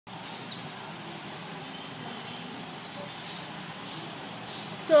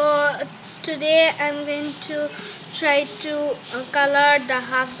So today I'm going to try to color the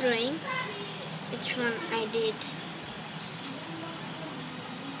half drawing, which one I did.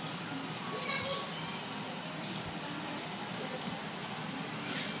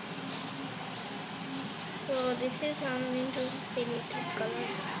 So this is how I'm going to fill it with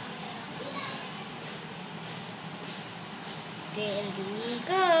colors. There we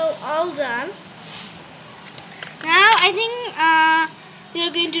go, all done. Now I think we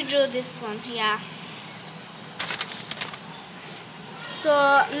are going to draw this one. Yeah. So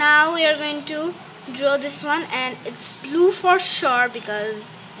now we are going to draw this one, and it's blue for sure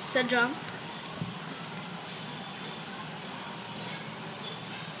because it's a drum.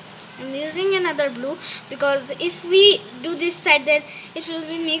 I'm using another blue because if we do this side, then it will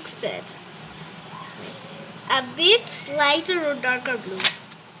be mixed. So, a bit lighter or darker blue.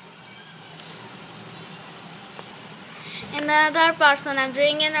 Another person, I'm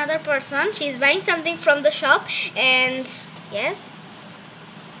drawing another person. She's buying something from the shop, and yes,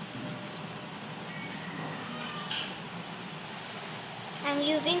 I'm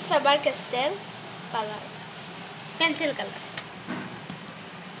using Faber-Castell color, pencil color.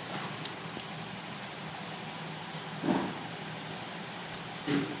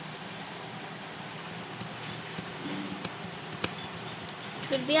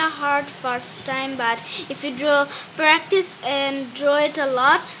 It will be a hard first time, but if you practice and draw it a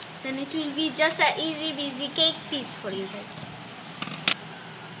lot, then it will be just an easy busy cake piece for you guys.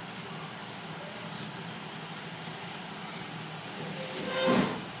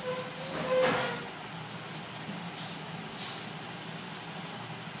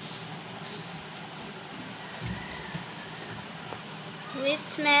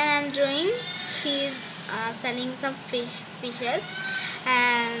 Which man I'm drawing? She's selling some fishes,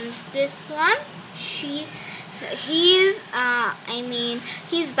 and this one he's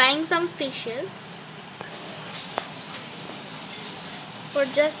buying some fishes. For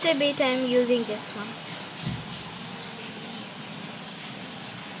just a bit I'm using this one.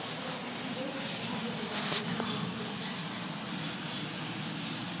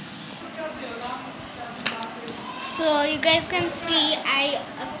 So you guys can see I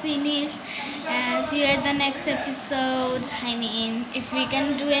finished, and see you at the next episode. I mean, if we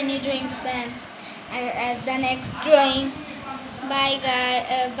can do any drawings, then at the next drawing. Bye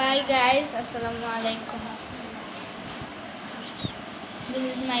guys. Assalamu alaikum.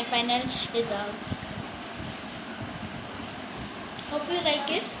 This is my final results. Hope you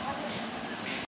like it.